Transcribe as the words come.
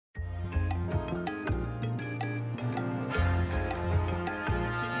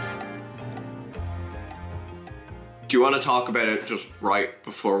Do you want to talk about it just right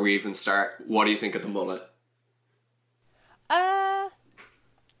before we even start? What do you think of the mullet?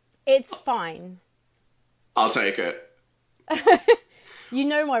 It's fine. I'll take it. You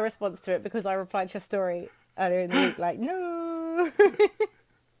know my response to it because I replied to your story earlier in the week, like, no.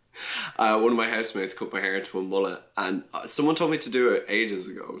 One of my housemates cut my hair into a mullet, and someone told me to do it ages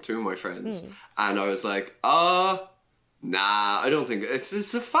ago, two of my friends, and I was like, nah, I don't think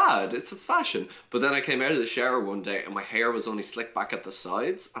it's a fad, it's a fashion. But then I came out of the shower one day and my hair was only slicked back at the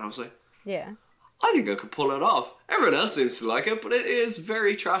sides, and I was like, Yeah. I think I could pull it off. Everyone else seems to like it, but it is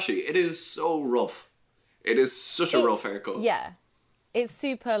very trashy. It is so rough. It is such a rough haircut. Yeah. It's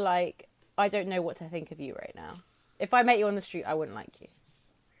super, like, I don't know what to think of you right now. If I met you on the street, I wouldn't like you.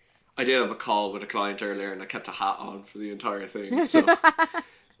 I did have a call with a client earlier and I kept a hat on for the entire thing. So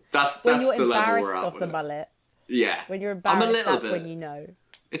that's the level we're at. When you're embarrassed of with the it. mullet. Yeah. When you're embarrassed, I'm a little that's bit. when you know.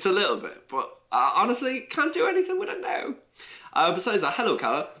 It's a little bit, but honestly, can't do anything with it now. Besides that, hello,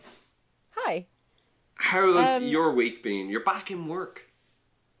 Calla. Hi. How have your week been? You're back in work.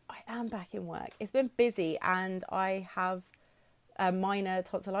 I am back in work. It's been busy and I have minor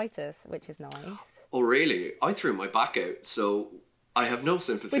tonsillitis, which is nice. Oh, really? I threw my back out, so I have no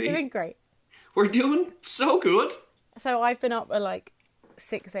sympathy. We're doing great. We're doing so good. So I've been up at like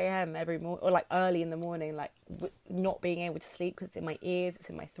 6 a.m. every morning, or like early in the morning, like not being able to sleep because it's in my ears, it's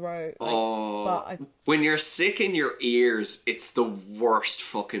in my throat. Like, when you're sick in your ears, it's the worst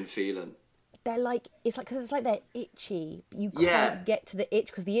fucking feeling. They're like, it's like, because it's like they're itchy. You can't get to the itch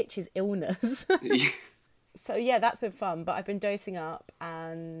because the itch is illness. So yeah, that's been fun, but I've been dosing up,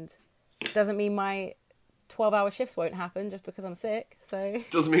 and it doesn't mean my 12-hour shifts won't happen just because I'm sick, so...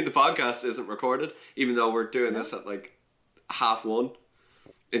 Doesn't mean the podcast isn't recorded, even though we're doing this at like 1:30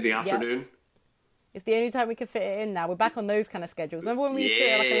 in the afternoon. Yep. It's the only time we can fit it in now. We're back on those kind of schedules. Remember when we used to do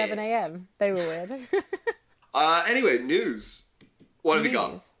it at like 11 a.m? They were weird. Anyway, news. What have you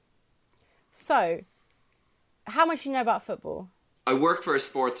got? So, how much do you know about football? I work for a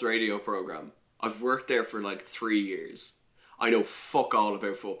sports radio program. I've worked there for like 3 years. I know fuck all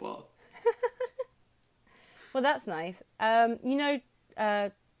about football. Well, that's nice. You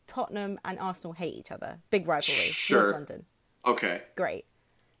know, Tottenham and Arsenal hate each other. Big rivalry. Sure. North London. Okay. Great.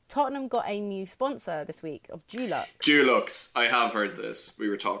 Tottenham got a new sponsor this week of Dulux. Dulux. I have heard this. We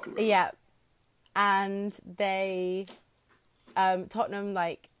were talking about it. Yeah. And they... Tottenham,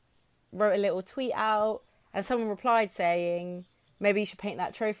 like, wrote a little tweet out, and someone replied saying, maybe you should paint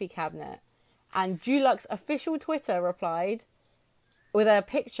that trophy cabinet. And Dulux official Twitter replied with a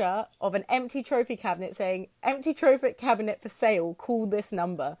picture of an empty trophy cabinet saying, empty trophy cabinet for sale, call this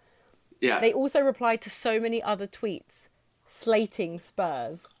number. Yeah. They also replied to so many other tweets slating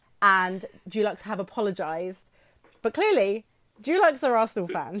Spurs, and Dulux have apologised. But clearly, Dulux are Arsenal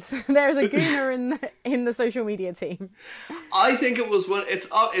fans. There is a gooner in the social media team. I think it was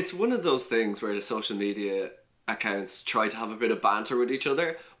it's one of those things where the social media accounts try to have a bit of banter with each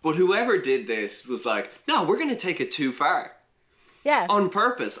other, but whoever did this was like, no, we're going to take it too far. Yeah. On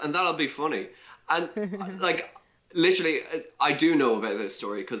purpose, and that'll be funny. And like, literally, I do know about this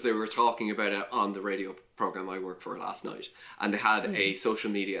story because they were talking about it on the radio program I worked for last night, and they had a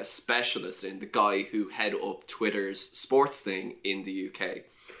social media specialist in, the guy who head up Twitter's sports thing in the UK,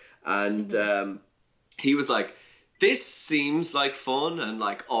 and he was like, this seems like fun and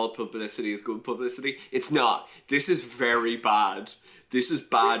like all publicity is good publicity. It's not. This is very bad. This is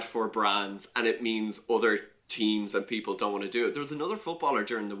bad for brands, and it means other teams and people don't want to do it. There was another footballer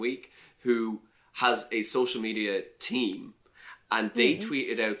during the week who has a social media team, and they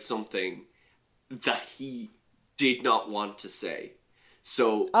tweeted out something that he did not want to say.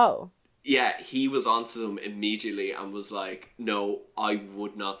 So, yeah, he was onto them immediately and was like, no, I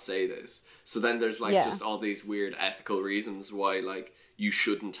would not say this. So then there's like just all these weird ethical reasons why like you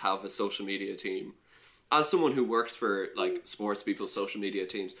shouldn't have a social media team. As someone who works for like sports people's social media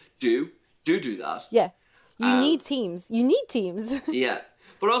teams, do that. Yeah. You need teams. You need teams. Yeah.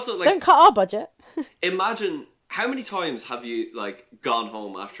 But also, like... Don't cut our budget. Imagine, how many times have you, like, gone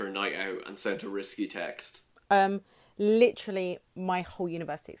home after a night out and sent a risky text? Literally my whole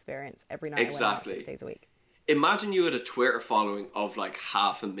university experience every night. Exactly. I went out 6 days a week. Imagine you had a Twitter following of, like,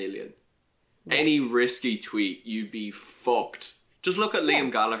 500,000. Yeah. Any risky tweet, you'd be fucked. Just look at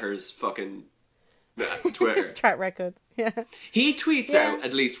Liam Gallagher's fucking Twitter. Track record. Yeah. He tweets out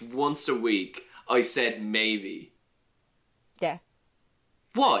at least once a week, I said maybe. Yeah.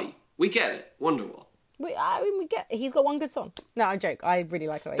 Why? We get it. Wonderwall. We get. He's got one good song. No, I joke. I really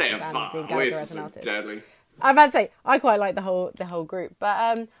like Oasis and Liam Gallagher as an artist. Deadly. I'm about to say I quite like the whole group,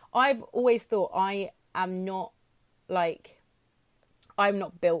 but I've always thought I am not like, I'm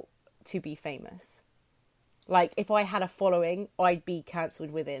not built to be famous. Like, if I had a following, I'd be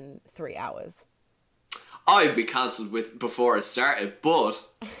cancelled within 3 hours. I'd be cancelled before it started, but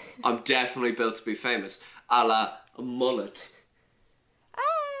I'm definitely built to be famous. A la a mullet.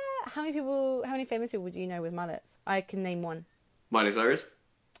 How many famous people do you know with mullets? I can name one. Miley Cyrus?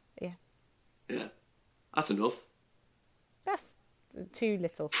 Yeah. Yeah. That's enough. That's too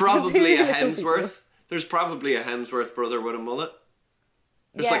little. Probably Too a little Hemsworth. people. There's probably a Hemsworth brother with a mullet.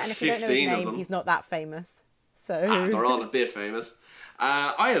 There's like and if you don't know his 15 name, of them. he's not that famous. So They're all a bit famous.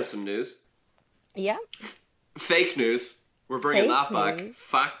 I have some news. yeah. Fake news. We're bringing Fake that back. news?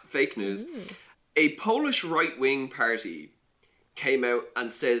 Fake news. A Polish right-wing party came out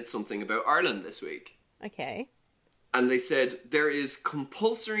and said something about Ireland this week. Okay. And they said there is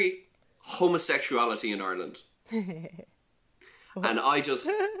compulsory homosexuality in Ireland. And I just...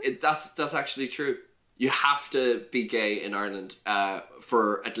 that's actually true. You have to be gay in Ireland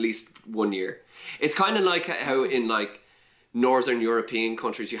for at least 1 year. It's kind of like how in like Northern European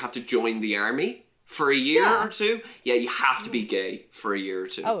countries you have to join the army for a year or two. Yeah, you have to be gay for a year or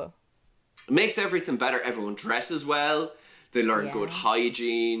two. Oh. It makes everything better. Everyone dresses well. They learn good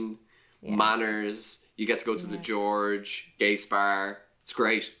hygiene, manners. You get to go to the George, gay spar. It's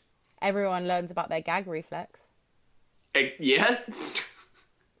great. Everyone learns about their gag reflex. Yeah.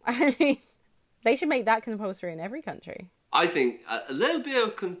 I mean, they should make that compulsory in every country. I think a little bit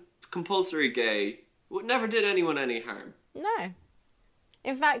of compulsory gay never did anyone any harm. No.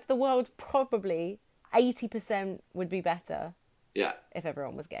 In fact, the world probably 80% would be better Yeah. if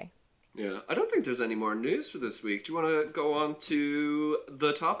everyone was gay. Yeah. I don't think there's any more news for this week. Do you want to go on to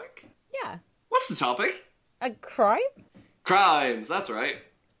the topic? Yeah. What's the topic? A crime? Crimes. That's right.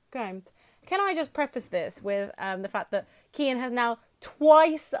 Crime. Can I just preface this with the fact that Kian has now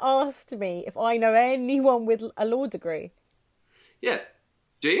twice asked me if I know anyone with a law degree. Yeah.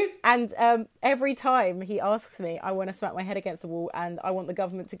 Do you? And every time he asks me, I want to smack my head against the wall and I want the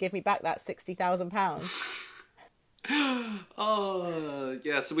government to give me back that £60,000. Oh,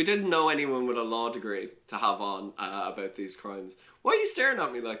 yeah. So we didn't know anyone with a law degree to have on about these crimes. Why are you staring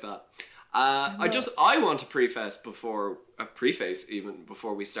at me like that? I want to preface before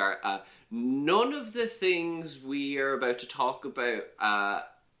we start. None of the things we are about to talk about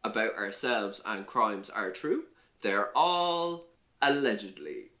ourselves and crimes are true. They're all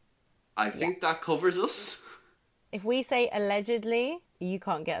allegedly. I think that covers us. If we say allegedly, you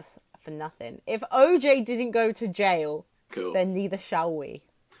can't get us for nothing. If OJ didn't go to jail, Cool. then neither shall we.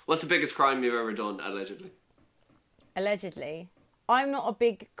 What's the biggest crime you've ever done, allegedly? Allegedly. I'm not a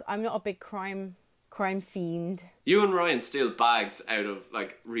big crime fiend. You and Ryan steal bags out of,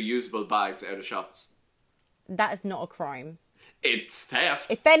 like, reusable bags out of shops. That is not a crime. It's theft.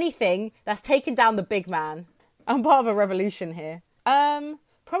 If anything, that's taken down the big man. I'm part of a revolution here.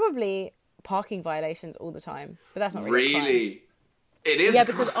 Probably parking violations all the time, but that's not really a crime. Really? It is. Yeah,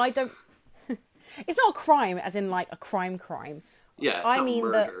 because I don't. It's not a crime, as in like a crime. Yeah, it's I not mean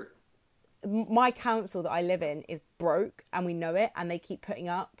murder. My council that I live in is broke, and we know it, and they keep putting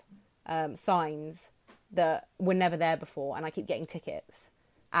up signs that were never there before, and I keep getting tickets.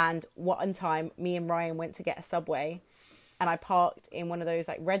 And one time, me and Ryan went to get a Subway, and I parked in one of those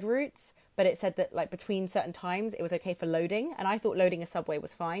like red routes, but it said that like between certain times it was okay for loading, and I thought loading a Subway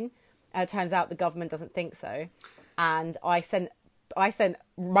was fine. It turns out the government doesn't think so, and I sent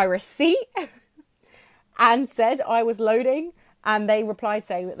my receipt and said I was loading, and they replied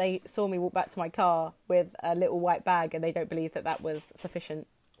saying that they saw me walk back to my car with a little white bag, and they don't believe that was sufficient.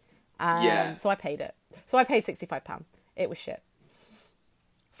 Yeah. So I paid it. So I paid £65. It was shit.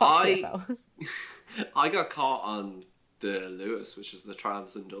 Fuck TfL. I got caught on the Lewis, which is the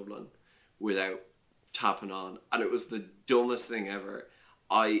trams in Dublin, without tapping on, and it was the dumbest thing ever.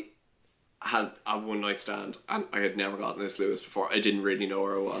 I had a one night stand and I had never gotten this Lewis before. I didn't really know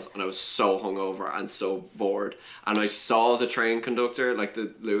where I was, and I was so hungover and so bored, and I saw the train conductor, like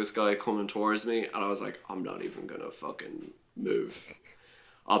the Lewis guy, coming towards me, and I was like, I'm not even gonna fucking move.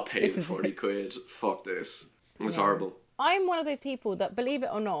 I'll pay the 40 quid. Fuck this. It was horrible. I'm one of those people that, believe it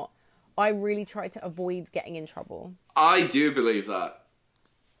or not, I really try to avoid getting in trouble. I do believe that.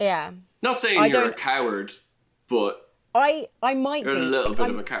 Yeah. Not saying you're a coward, but I might you're be. a little bit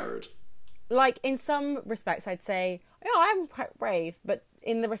of a coward. Like, in some respects, I'd say, I'm quite brave, but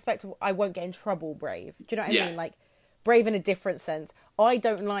in the respect of I won't get in trouble brave. Do you know what I mean? Like, brave in a different sense. I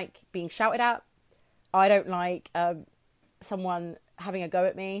don't like being shouted at. I don't like someone having a go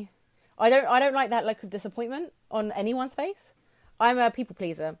at me. I don't like that look of disappointment on anyone's face. I'm a people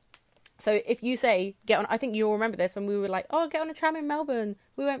pleaser. So if you say, get on, I think you'll remember this when we were like, get on a tram in Melbourne.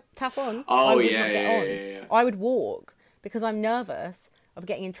 We won't tap on. I would not get on. Yeah. I would walk because I'm nervous of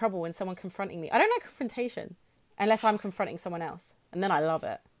getting in trouble when someone confronting me. I don't like confrontation. unless I'm confronting someone else, and then I love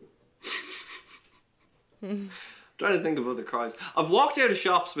it. Trying to think of other crimes. I've walked out of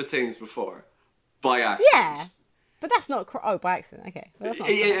shops with things before, by accident. Yeah, but that's not by accident. Okay, well, that's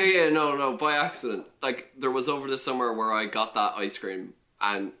not. No, by accident. Like there was over the summer where I got that ice cream,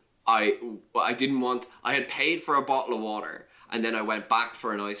 and I didn't want. I had paid for a bottle of water, and then I went back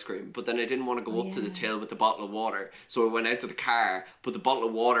for an ice cream, but then I didn't want to go up to the till with the bottle of water, so I went out to the car, put the bottle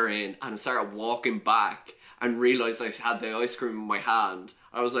of water in, and I started walking back, and realised I had the ice cream in my hand.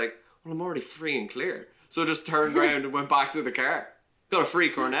 I was like, well, I'm already free and clear. So I just turned around and went back to the car. Got a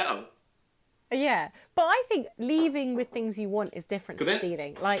free cornetto. Yeah, but I think leaving with things you want is different to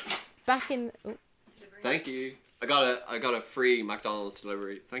stealing. Like back in. Oh. Thank you. I got a free McDonald's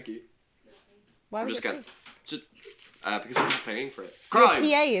delivery. Thank you. Why was just it free? Because I'm not paying for it. Crime.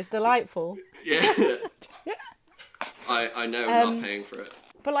 Your PA is delightful. Yeah. I know I'm not paying for it.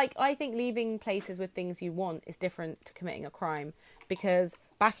 But like, I think leaving places with things you want is different to committing a crime, because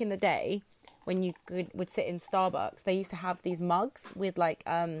back in the day, when you would sit in Starbucks, they used to have these mugs with like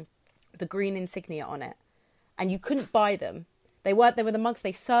the green insignia on it, and you couldn't buy them. They were the mugs,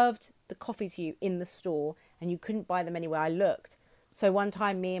 they served the coffee to you in the store, and you couldn't buy them anywhere. I looked. So one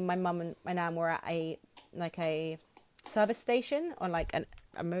time, me and my mum and my nan were at a service station on like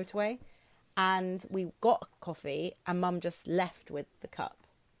a motorway, and we got coffee, and mum just left with the cup,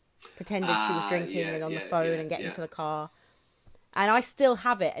 pretended she was drinking and on the phone and getting to the car. And I still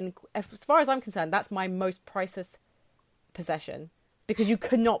have it, and as far as I'm concerned, that's my most priceless possession, because you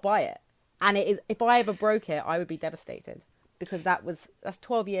could not buy it. And it is, if I ever broke it, I would be devastated, because that's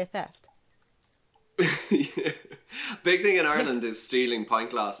 12-year theft. Big thing in Ireland is stealing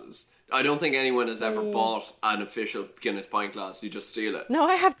pint glasses. I don't think anyone has ever bought an official Guinness pint glass. You just steal it. No,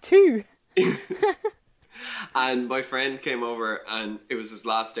 I have 2. And my friend came over, and it was his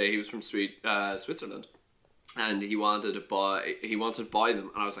last day. He was from Switzerland. And he wanted to buy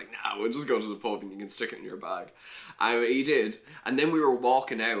them, and I was like, "Nah, we'll just go to the pub and you can stick it in your bag." And he did, and then we were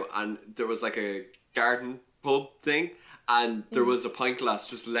walking out, and there was like a garden pub thing, and there was a pint glass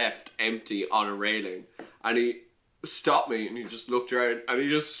just left empty on a railing, and he stopped me, and he just looked around, and he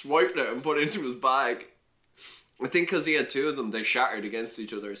just swiped it and put it into his bag. I think because he had 2 of them, they shattered against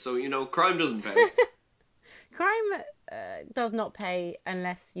each other. So crime doesn't pay. Crime does not pay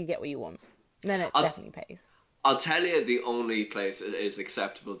unless you get what you want. Then it definitely pays. I'll tell you the only place it is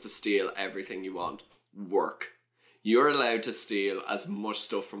acceptable to steal everything you want. Work. You're allowed to steal as much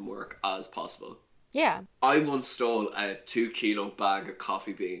stuff from work as possible. Yeah. I once stole a 2-kilo bag of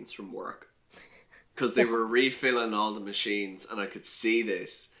coffee beans from work, because they were refilling all the machines, and I could see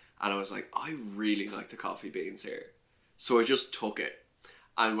this, and I was like, I really like the coffee beans here. So I just took it.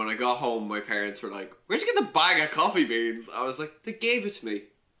 And when I got home, my parents were like, where'd you get the bag of coffee beans? I was like, they gave it to me.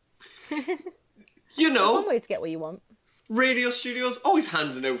 That's one way to get what you want. Radio studios always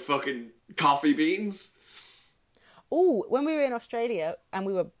handing out fucking coffee beans. Oh, when we were in Australia and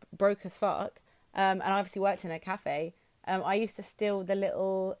we were broke as fuck, and I obviously worked in a cafe, I used to steal the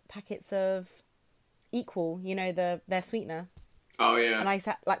little packets of Equal, their sweetener. Oh yeah. And I used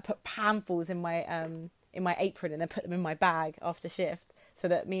to put handfuls in my apron and then put them in my bag after shift, so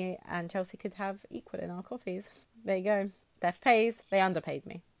that me and Chelsea could have Equal in our coffees. There you go. Theft pays. They underpaid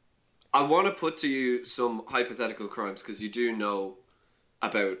me. I want to put to you some hypothetical crimes, because you do know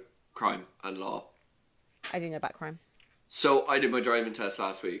about crime and law. I do know about crime. So I did my driving test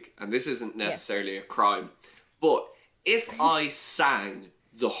last week, and this isn't necessarily a crime, but if I sang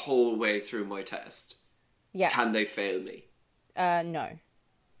the whole way through my test, can they fail me? No.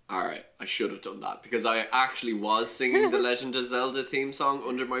 Alright, I should have done that, because I actually was singing the Legend of Zelda theme song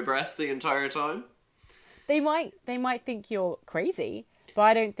under my breath the entire time. They might think you're crazy, but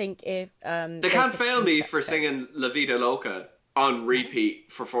I don't think if... they can't fail me for singing La Vida Loca on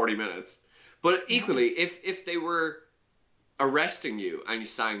repeat for 40 minutes. But equally, if they were arresting you and you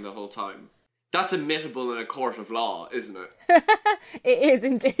sang the whole time, that's admissible in a court of law, isn't it? It is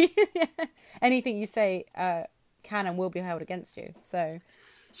indeed. Anything you say can and will be held against you. So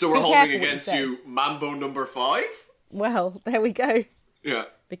we're holding against you Mambo number 5? Well, there we go. Yeah.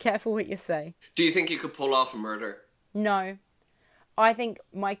 Be careful what you say. Do you think you could pull off a murder? No. I think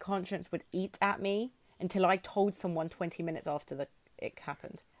my conscience would eat at me until I told someone 20 minutes after it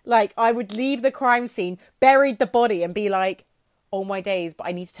happened. Like, I would leave the crime scene, buried the body, and be like, oh my days, but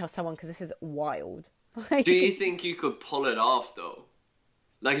I need to tell someone because this is wild. Do you think you could pull it off, though?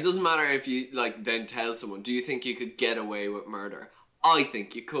 Like, it doesn't matter if you, then tell someone. Do you think you could get away with murder? I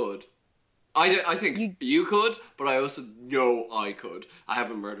think you could. I think you could, but I also know I could. I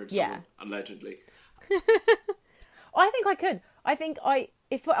haven't murdered someone, allegedly. I think I could. I think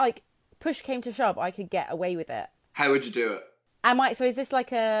if push came to shove, I could get away with it. How would you do it? So is this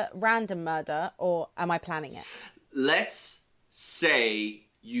like a random murder or am I planning it? Let's say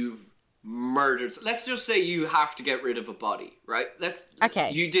you've murdered. Let's just say you have to get rid of a body, right?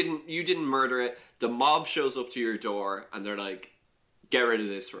 Okay. You didn't murder it. The mob shows up to your door and they're like, "Get rid of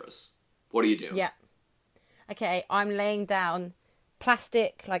this for us." What do you do? Yeah. Okay, I'm laying down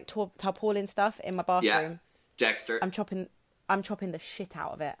plastic like tarpaulin stuff in my bathroom. Yeah. Dexter. I'm chopping the shit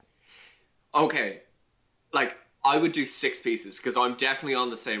out of it. Okay. Like, I would do 6 pieces because I'm definitely on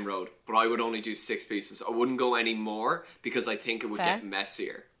the same road, but I would only do 6 pieces. I wouldn't go any more because I think it would Fair. get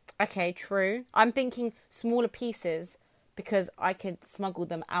messier. Okay, true. I'm thinking smaller pieces because I could smuggle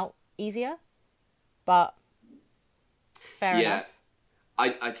them out easier. But fair enough.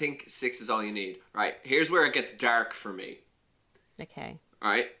 I think 6 is all you need. Right, here's where it gets dark for me. Okay.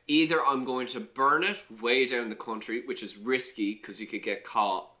 Alright, either I'm going to burn it way down the country, which is risky because you could get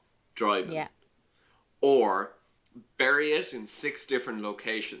caught driving. Yeah. Or bury it in 6 different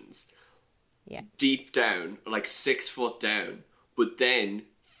locations. Yeah. Deep down, like 6 foot down. But then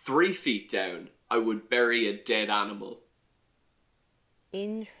 3 feet down, I would bury a dead animal.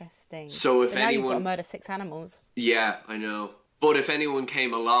 Interesting. So if but now you've got to anyone... murder 6 animals. Yeah, I know. But if anyone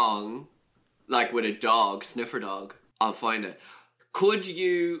came along, like with a dog, sniffer dog, I'll find it. Could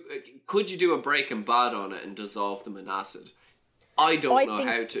you do a Breaking Bad on it and dissolve them in acid? I don't know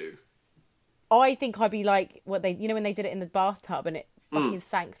how to. I think I'd be like what they, when they did it in the bathtub and it fucking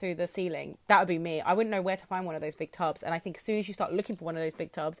sank through the ceiling. That would be me. I wouldn't know where to find one of those big tubs. And I think as soon as you start looking for one of those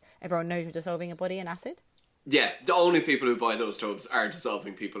big tubs, everyone knows you're dissolving a body in acid. Yeah, the only people who buy those tubs are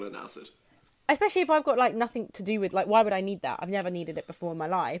dissolving people in acid. Especially if I've got like nothing to do with, like, why would I need that? I've never needed it before in my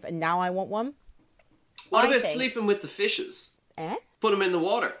life and now I want one. What about sleeping with the fishes? Eh? Put them in the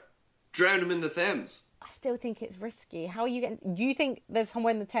water. Drown them in the Thames. I still think it's risky. How are you getting... Do you think there's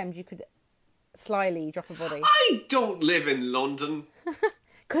somewhere in the Thames you could slyly drop a body? I don't live in London.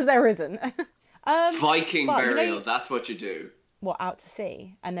 Because there isn't. Viking burial, that's what you do. What, out to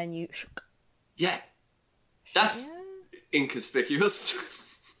sea? And then you... Yeah. That's inconspicuous.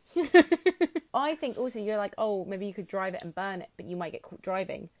 I think also you're like, oh, maybe you could drive it and burn it, but you might get caught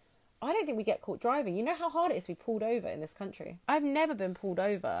driving. I don't think we get caught driving. You know how hard it is to be pulled over in this country? I've never been pulled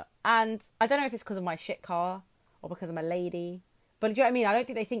over. And I don't know if it's because of my shit car or because I'm a lady. But do you know what I mean? I don't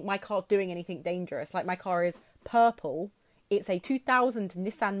think they think my car's doing anything dangerous. Like, my car is purple. It's a 2000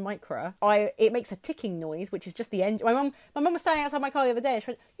 Nissan Micra. It makes a ticking noise, which is just the engine. My mum was standing outside my car the other day and she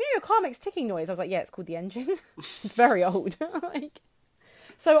went, your car makes ticking noise. I was like, yeah, it's called the engine. It's very old.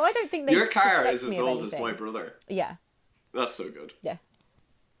 So I don't think they... Your car is as old as my brother. Yeah. That's so good. Yeah.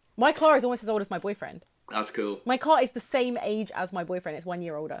 My car is almost as old as my boyfriend. That's cool. My car is the same age as my boyfriend. It's 1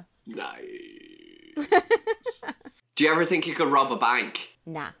 year older. Nice. Do you ever think you could rob a bank?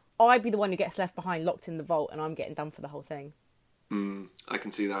 Nah. I'd be the one who gets left behind, locked in the vault, and I'm getting done for the whole thing. I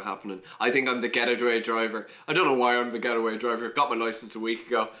can see that happening. I think I'm the getaway driver. I don't know why I'm the getaway driver. Got my license a week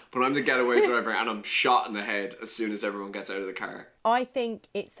ago, but I'm the getaway driver and I'm shot in the head as soon as everyone gets out of the car. I think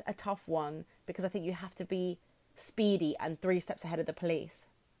it's a tough one because I think you have to be speedy and 3 steps ahead of the police.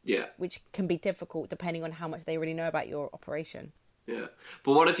 Yeah. Which can be difficult depending on how much they really know about your operation. Yeah.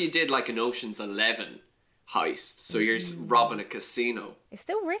 But what if you did like an Ocean's 11 heist? So you're robbing a casino. It's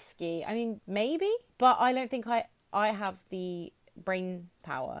still risky. I mean, maybe. But I don't think I have the brain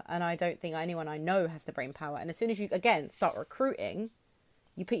power, and I don't think anyone I know has the brain power. And as soon as you, again, start recruiting,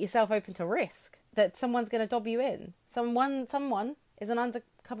 you put yourself open to risk that someone's going to dob you in. Someone is an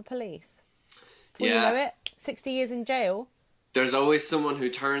undercover police. Before you know it, 60 years in jail. There's always someone who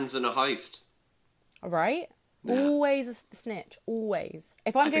turns in a heist. Right? Yeah. Always a snitch. Always.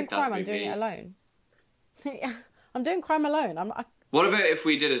 If I'm doing crime, I'm doing it alone. I'm doing crime alone. What about if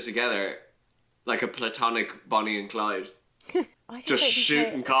we did it together? Like a platonic Bonnie and Clyde? just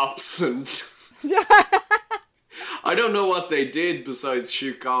shooting cops and... I don't know what they did besides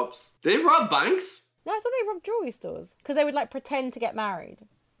shoot cops. Did they rob banks? No, I thought they robbed jewelry stores. Because they would, like, pretend to get married.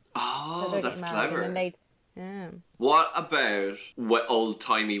 Oh, that's clever. And then they'd... Yeah. What about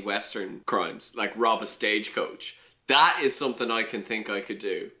old-timey Western crimes? Like rob a stagecoach? That is something I can think I could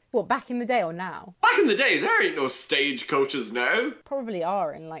do. What, back in the day or now? Back in the day, there ain't no stagecoaches now. Probably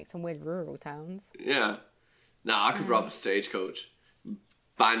are in, like, some weird rural towns. Yeah. Nah, I could rob a stagecoach.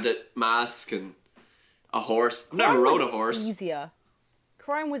 Bandit mask and a horse. I've never rode a horse. Easier.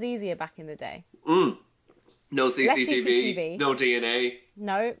 Crime was easier back in the day. No CCTV, no DNA.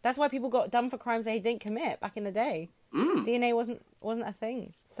 No, that's why people got done for crimes they didn't commit back in the day. DNA wasn't a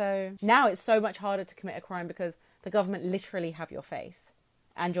thing. So now it's so much harder to commit a crime because the government literally have your face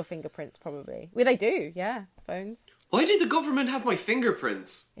and your fingerprints probably. Well, they do, yeah, phones. Why did the government have my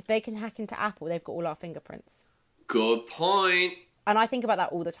fingerprints? If they can hack into Apple, they've got all our fingerprints. Good point. And I think about that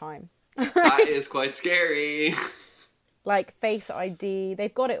all the time. That is quite scary. Like Face ID,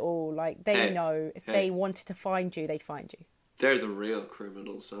 they've got it all. Like they know if they wanted to find you, they'd find you. They're the real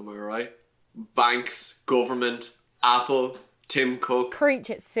criminals, am I right? Banks, government, Apple, Tim Cook, Preach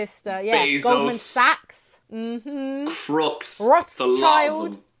It, sister. Yeah, Bezos, Goldman Sachs, crooks,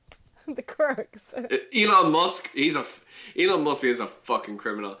 Rothschild, the crooks. Elon Musk is a fucking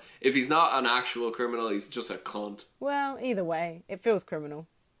criminal. If he's not an actual criminal, he's just a cunt. Well, either way, it feels criminal.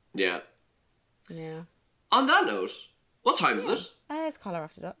 Yeah. Yeah. On that note, what time is it? It's Colour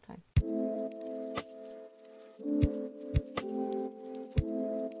After Dark time.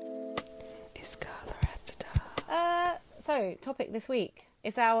 It's Colour After Dark. So, topic this week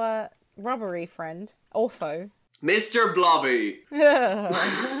is our robbery friend, or foe. Mr. Blobby.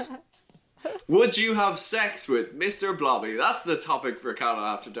 Would you have sex with Mr. Blobby? That's the topic for Colour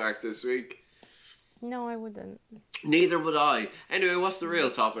After Dark this week. No, I wouldn't. Neither would I. Anyway, what's the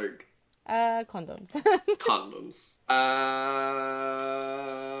real topic? Condoms. Condoms. I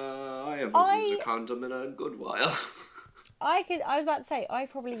haven't used a condom in a good while. I was about to say, I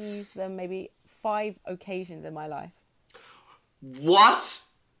probably used them maybe 5 occasions in my life. What?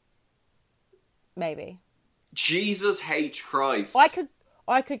 Maybe. Jesus H. Christ.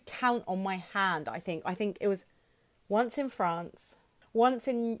 I could count on my hand, I think. I think it was once in France, once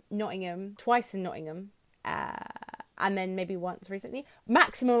in Nottingham, twice in Nottingham, and then maybe once recently.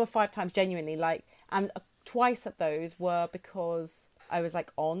 Maximum of 5 times, genuinely. Like, and twice of those were because I was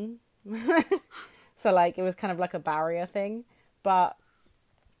like on. So like it was kind of like a barrier thing. But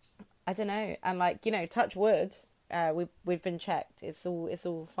I don't know. And like, you know, touch wood, we've been checked. It's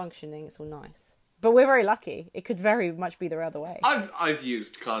all functioning, it's all nice. But we're very lucky. It could very much be the other way. I've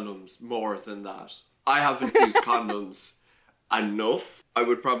used condoms more than that. I haven't used condoms enough, I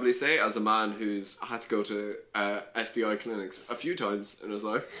would probably say, as a man who's had to go to STI clinics a few times in his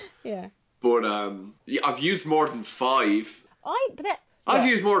life. Yeah. But yeah, I've used more than 5. I've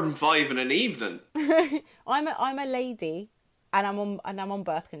used more than 5 in an evening. I'm a lady, and I'm on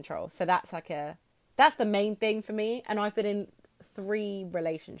birth control. So that's that's the main thing for me. And I've been in 3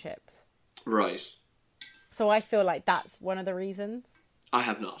 relationships. Right. So I feel like that's one of the reasons. I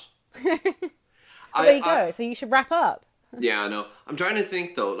have not. There you go. So you should wrap up. Yeah, I know. I'm trying to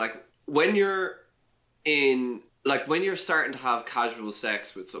think though, like when you're starting to have casual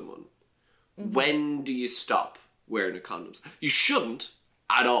sex with someone, when do you stop wearing the condoms? You shouldn't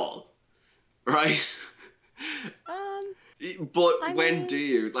at all, right? But when do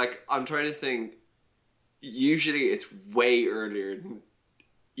you? Like, I'm trying to think. Usually, it's way earlier than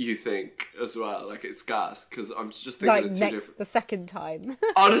you think as well. Like, it's gas because I'm just thinking like it's two next different. the second time.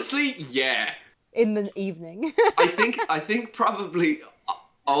 Honestly, yeah. In the evening. I think probably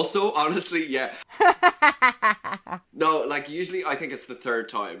also, honestly, yeah. No, like usually I think it's the third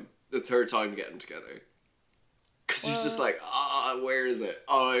time getting together. Because you're just like, where is it?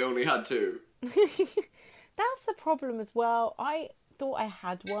 Oh, I only had 2. That's the problem as well. I thought I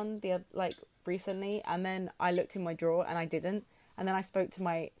had one recently, and then I looked in my drawer and I didn't. And then I spoke to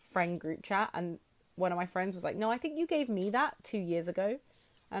my friend group chat, and one of my friends was like, no, I think you gave me that 2 years ago.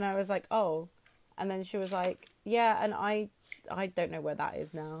 And I was like, oh. And then she was like, yeah, and I don't know where that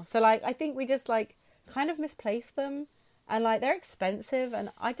is now. So, like, I think we just, like, kind of misplaced them. And, like, they're expensive.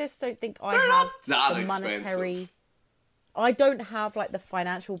 And I just don't think I have the monetary... I don't have, like, the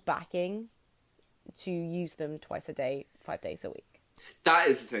financial backing to use them twice a day, 5 days a week. That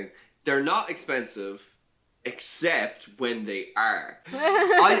is the thing. They're not expensive, except when they are.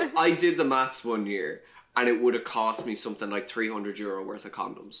 I did the maths one year, and it would have cost me something like €300 worth of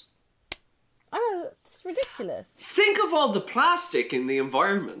condoms. Oh, it's ridiculous. Think of all the plastic in the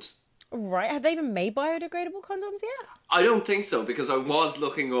environment. Right. Have they even made biodegradable condoms yet? I don't think so, because I was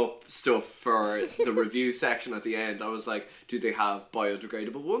looking up stuff for the review section at the end. I was like, do they have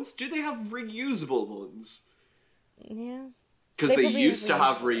biodegradable ones? Do they have reusable ones? Yeah. Because they used to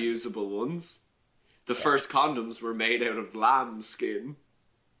have reusable ones. The first condoms were made out of lamb skin.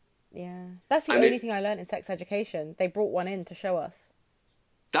 Yeah. That's the only thing I learned in sex education. They brought one in to show us.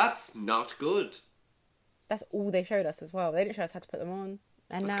 That's not good. That's all they showed us as well. They didn't show us how to put them on.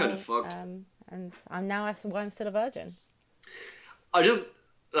 And that's now, kind of fucked. And that's why I'm still a virgin. I just,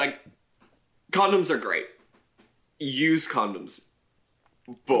 like, condoms are great. Use condoms.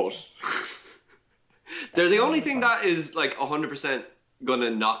 But they're the only thing that is, like, 100% gonna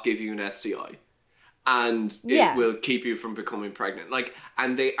not give you an STI. And it will keep you from becoming pregnant. Like,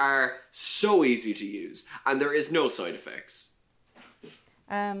 and they are so easy to use. And there is no side effects.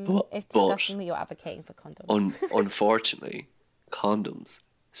 It's disgusting that you're advocating for condoms. Unfortunately, condoms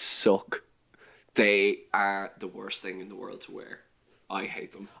suck. They are the worst thing in the world to wear. I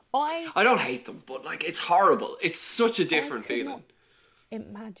hate them. I I don't hate them, but like it's horrible. It's such a different could feeling. not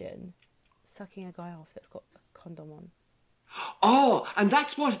imagine sucking a guy off that's got a condom on. Oh, and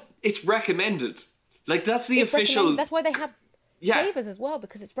that's what it's recommended. Like that's the It's official. recommended- That's why they have Yeah. flavors as well,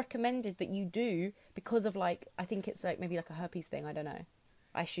 because it's recommended that you do because of like, I think it's like maybe like a herpes thing. I don't know.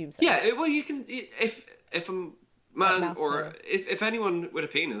 I assume so. Yeah, well, you can if a man mouth or toy. if anyone with a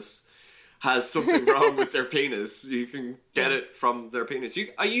penis has something wrong with their penis, you can get it from their penis.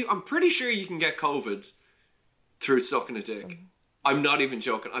 I'm pretty sure you can get COVID through sucking a dick. I'm not even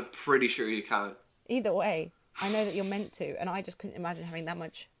joking. I'm pretty sure you can. Either way, I know that you're meant to, and I just couldn't imagine having that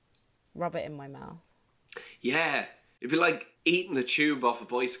much rubber in my mouth. Yeah, it'd be like eating a tube off a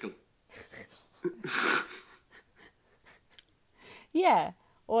bicycle. Yeah,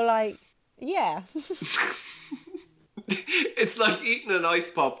 or like, yeah. It's like eating an ice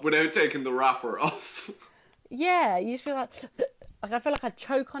pop without taking the wrapper off. Yeah, you just feel like I feel like I'd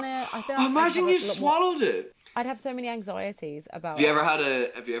choke on it. I feel like Imagine you swallowed it. I'd have so many anxieties about. Have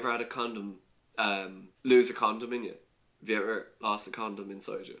you ever had a condom lose a condom in you? Have you ever lost a condom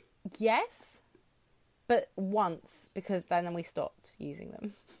inside you? Yes, but once, because then we stopped using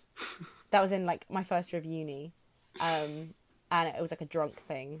them. That was in like my first year of uni, and it was like a drunk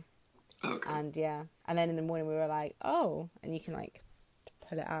thing. Okay. And yeah, and then in the morning we were like, oh, and you can like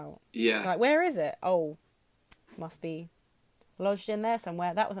pull it out. Yeah. Like, where is it? Oh, must be lodged in there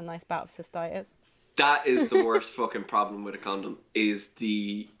somewhere. That was a nice bout of cystitis. That is the worst fucking problem with a condom, is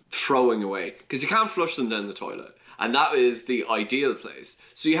the throwing away. Because you can't flush them down the toilet. And that is the ideal place.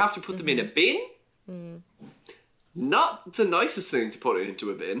 So you have to put them in a bin. Not the nicest thing to put it into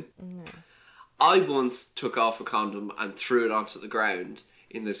a bin. No. I once took off a condom and threw it onto the ground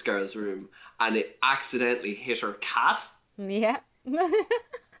in this girl's room. And it accidentally hit her cat. Yeah.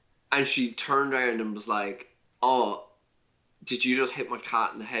 And she turned around and was like, oh, did you just hit my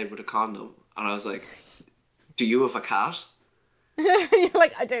cat in the head with a condom? And I was like, do you have a cat? You're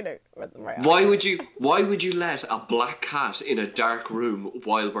like, I don't know. What's the right Why would you let a black cat in a dark room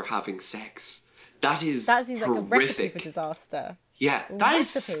while we're having sex? That seems That seems like a recipe horrific. for disaster. Yeah, that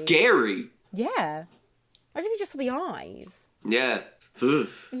is Recipe. scary. Yeah. Imagine if you just saw the eyes. Yeah. Ugh.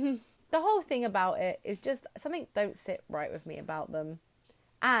 The whole thing about it is just something don't sit right with me about them.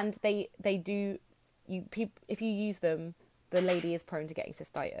 And they do, if you use them, the lady is prone to getting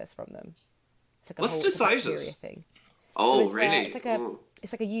cystitis from them. It's like What's it's a cystitis? bacteria thing. Oh, it's where- really?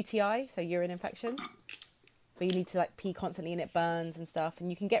 it's like a UTI, so urine infection. But you need to like pee constantly and it burns and stuff, and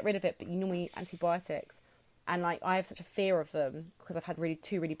you can get rid of it, but you normally need antibiotics. And like I have such a fear of them because I've had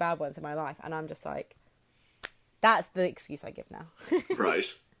two really bad ones in my life, and I'm just like, that's the excuse I give now. Right.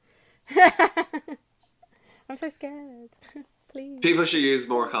 I'm so scared. Please. People should use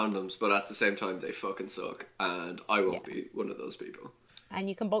more condoms, but at the same time, they fucking suck. And I won't be one of those people. And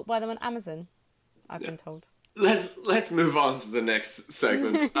you can bulk buy them on Amazon, I've been told. Let's move on to the next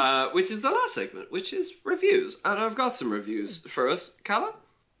segment, which is the last segment, which is reviews. And I've got some reviews for us. Calla?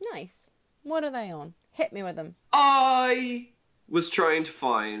 Nice. What are they on? Hit me with them. I was trying to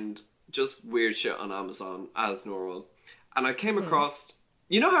find just weird shit on Amazon as normal. And I came across...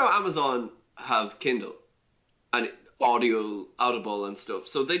 You know how Amazon have Kindle? And Audible and stuff.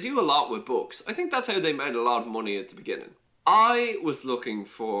 So they do a lot with books. I think that's how they made a lot of money at the beginning. I was looking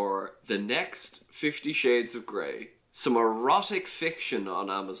for the next 50 Shades of Grey, some erotic fiction on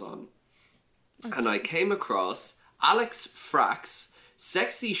Amazon. And I came across Alex Frack's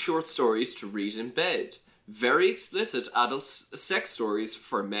Sexy Short Stories to Read in Bed. Very explicit adult sex stories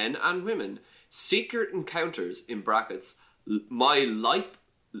for men and women. Secret Encounters, in brackets, my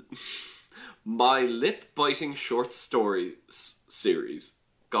lip-biting short story series.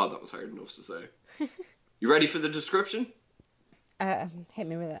 God, that was hard enough to say. You ready for the description? Hit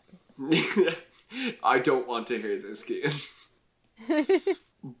me with it. I don't want to hear this, Kean.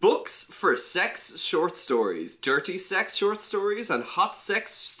 Books for sex short stories, dirty sex short stories, and hot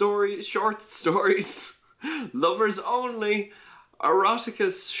sex short stories. Lovers only.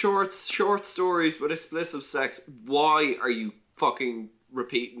 Erotica short stories with explicit sex. Why are you fucking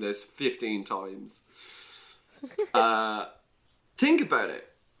repeating this 15 times? Think about it.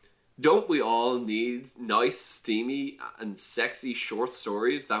 Don't we all need nice, steamy, and sexy short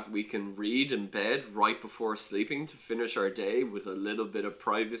stories that we can read in bed right before sleeping to finish our day with a little bit of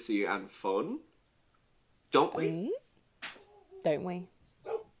privacy and fun? Don't we? Don't we?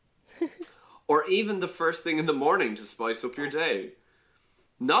 Or even the first thing in the morning to spice up your day.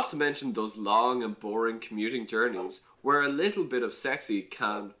 Not to mention those long and boring commuting journeys where a little bit of sexy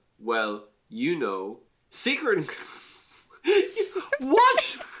can, well, secret...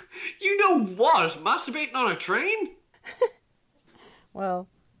 What? You know what? Masturbating on a train? Well,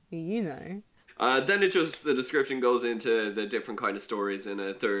 you know. Then the description goes into the different kind of stories in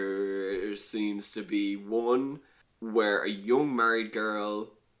it. There seems to be one where a young married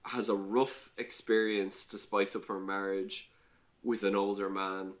girl has a rough experience to spice up her marriage with an older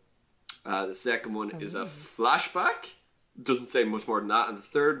man. The second one is a flashback. Doesn't say much more than that. And the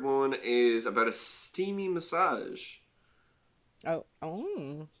third one is about a steamy massage.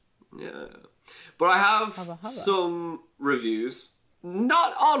 Oh. Yeah. But I have Hubba. some reviews.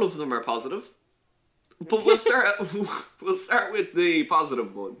 Not all of them are positive. But we'll start with the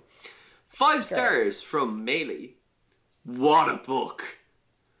positive one. 5 stars from Meili. What a book.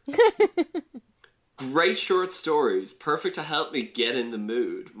 Great short stories, perfect to help me get in the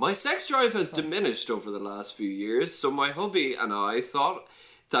mood. My sex drive has diminished over the last few years, so my hubby and I thought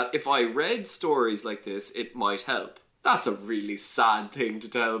that if I read stories like this, it might help. That's a really sad thing to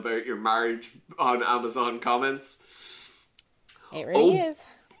tell about your marriage on Amazon comments. It really is.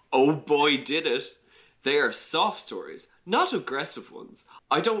 Oh boy, did it. They are soft stories, not aggressive ones.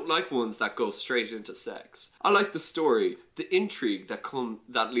 I don't like ones that go straight into sex. I like the story, the intrigue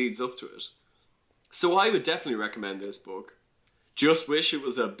that leads up to it. So I would definitely recommend this book. Just wish it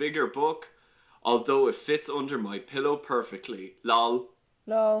was a bigger book, although it fits under my pillow perfectly. Lol.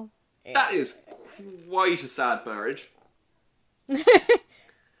 Lol. That is quite a sad marriage.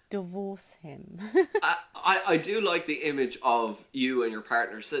 Divorce him. I do like the image of you and your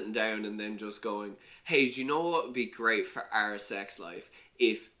partner sitting down and then just going, hey, do you know what would be great for our sex life?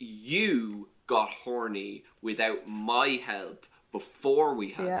 If you got horny without my help before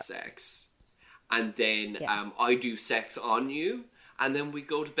we had sex, and then I do sex on you, and then we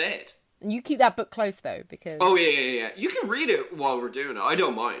go to bed. You keep that book close, though, because... Oh, yeah. You can read it while we're doing it. I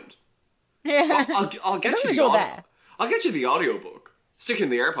don't mind. Yeah. I'll get you the I'll get you the audiobook. Stick it in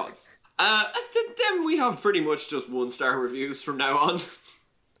the AirPods. Then we have pretty much just 1-star reviews from now on.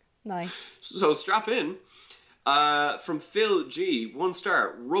 Nice. So strap in. From Phil G, 1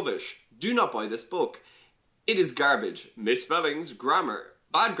 star, rubbish. Do not buy this book. It is garbage. Misspellings, grammar,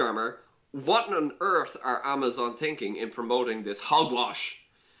 bad grammar. What on earth are Amazon thinking in promoting this hogwash?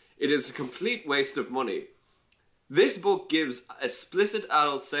 It is a complete waste of money. This book gives explicit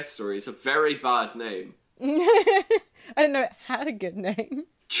adult sex stories a very bad name. I didn't know it had a good name.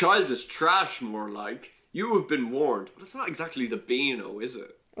 Childish trash, more like. You have been warned, but it's not exactly the Beano, is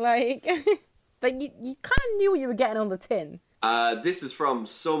it? Like you kind of knew what you were getting on the tin. This is from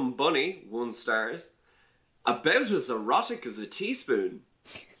Some Bunny, 1 star. About as erotic as a teaspoon.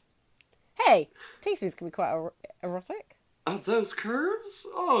 Hey, teaspoons can be quite erotic. Are those curves?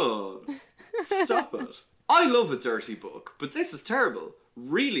 Oh, stop it. I love a dirty book, but this is terrible.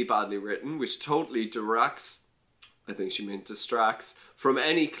 Really badly written, which totally distracts from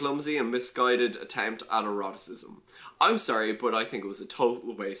any clumsy and misguided attempt at eroticism. I'm sorry, but I think it was a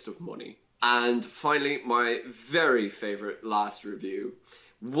total waste of money. And finally, my very favourite last review.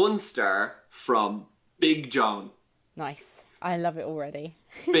 1 star from Big John. Nice. I love it already.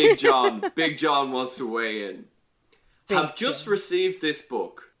 Big John. Big John wants to weigh in. Have just received this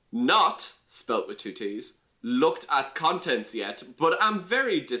book. Not, spelt with 2 T's, looked at contents yet, but am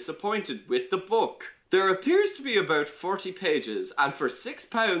very disappointed with the book. There appears to be about 40 pages, and for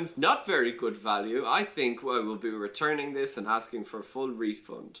 £6, not very good value, I think I will be returning this and asking for a full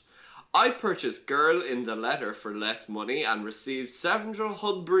refund. I purchased Girl in the Letter for less money and received several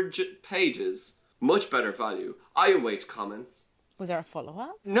hundred pages. Much better value. I await comments. Was there a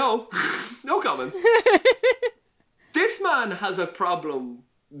follow-up? No. No comments. This man has a problem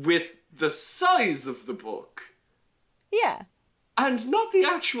with the size of the book. Yeah. And not the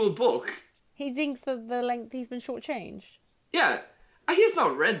actual book. He thinks that the length he's been shortchanged. Yeah. He's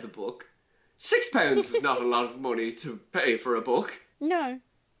not read the book. £6 is not a lot of money to pay for a book. No.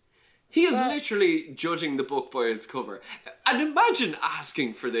 He is literally judging the book by its cover. And imagine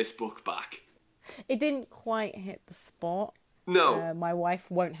asking for this book back. It didn't quite hit the spot. No. My wife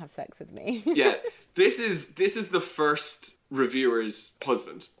won't have sex with me. Yeah. This is the first reviewer's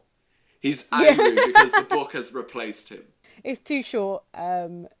husband. He's angry because the book has replaced him. It's too short.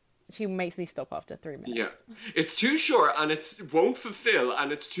 She makes me stop after 3 minutes. Yeah. It's too short and it won't fulfill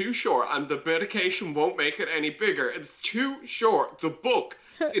and it's too short and the medication won't make it any bigger. It's too short. The book.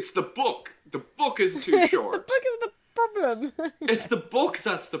 It's the book. The book is too short. The book is the problem. It's the book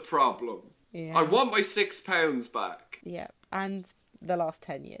that's the problem. Yeah. I want my £6 back. Yeah. And the last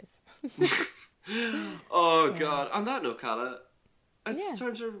 10 years. Oh, God. On that note, Calla, it's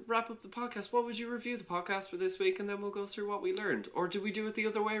time to wrap up the podcast. What would you review the podcast for this week? And then we'll go through what we learned. Or do we do it the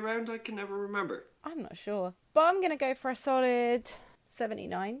other way around? I can never remember. I'm not sure. But I'm going to go for a solid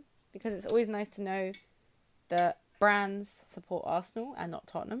 £4.79 because it's always nice to know that brands support Arsenal and not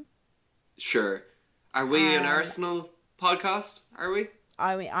Tottenham. Sure. Are we an Arsenal podcast? Are we?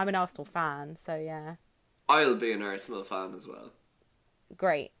 I mean, I'm an Arsenal fan, so yeah. I'll be an Arsenal fan as well.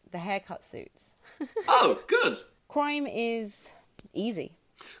 Great. The haircut suits. Oh, good. Crime is easy.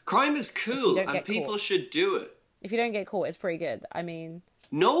 Crime is cool, and get people caught. should do it. If you don't get caught, it's pretty good. I mean...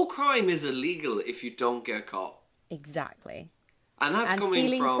 No crime is illegal if you don't get caught. Exactly. And that's and coming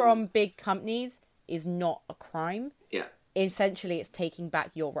stealing from big companies is not a crime. Yeah. Essentially, it's taking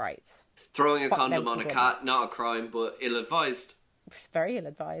back your rights. Throwing a Fuck condom them on a for cat, not a crime, but ill-advised. It's very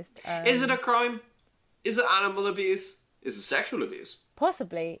ill-advised. Is it a crime? Is it animal abuse? Is it sexual abuse?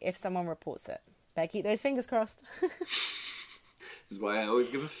 Possibly, if someone reports it. Better keep those fingers crossed. This is why I always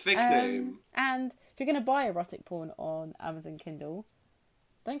give a fake name. And if you're going to buy erotic porn on Amazon Kindle,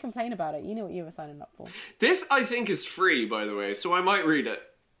 don't complain about it. You know what you were signing up for. This, I think, is free, by the way, so I might read it.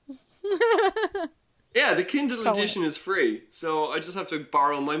 Yeah, the Kindle edition is free, so I just have to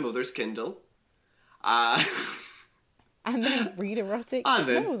borrow my mother's Kindle. And then read erotic and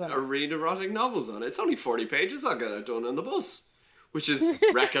then novels on it. read erotic novels on it. It's only 40 pages. I'll get it done on the bus, which is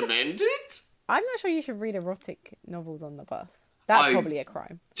recommended. I'm not sure you should read erotic novels on the bus. That's probably a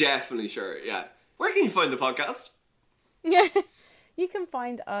crime. Definitely sure, yeah. Where can you find the podcast? Yeah, you can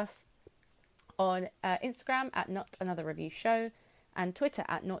find us on Instagram at Not Another Review Show and Twitter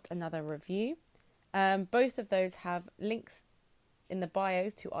at Not Another Review. Both of those have links in the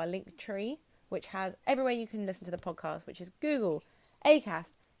bios to our link tree, which has everywhere you can listen to the podcast, which is Google,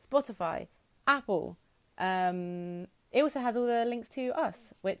 Acast, Spotify, Apple. It also has all the links to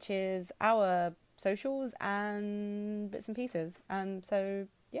us, which is our socials and bits and pieces. So,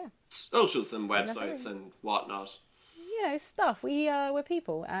 yeah. Socials and websites and whatnot. You know, stuff. We're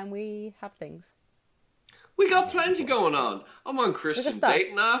people and we have things. We got plenty going on. I'm on Christian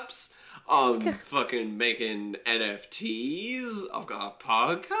dating apps. I'm fucking making NFTs. I've got a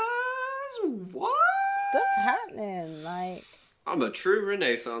podcast. What? Stuff's happening. Like, I'm a true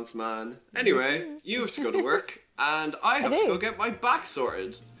Renaissance man. Anyway, you have to go to work, and I have to go get my back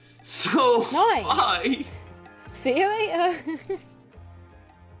sorted. So, nice. bye. See you later.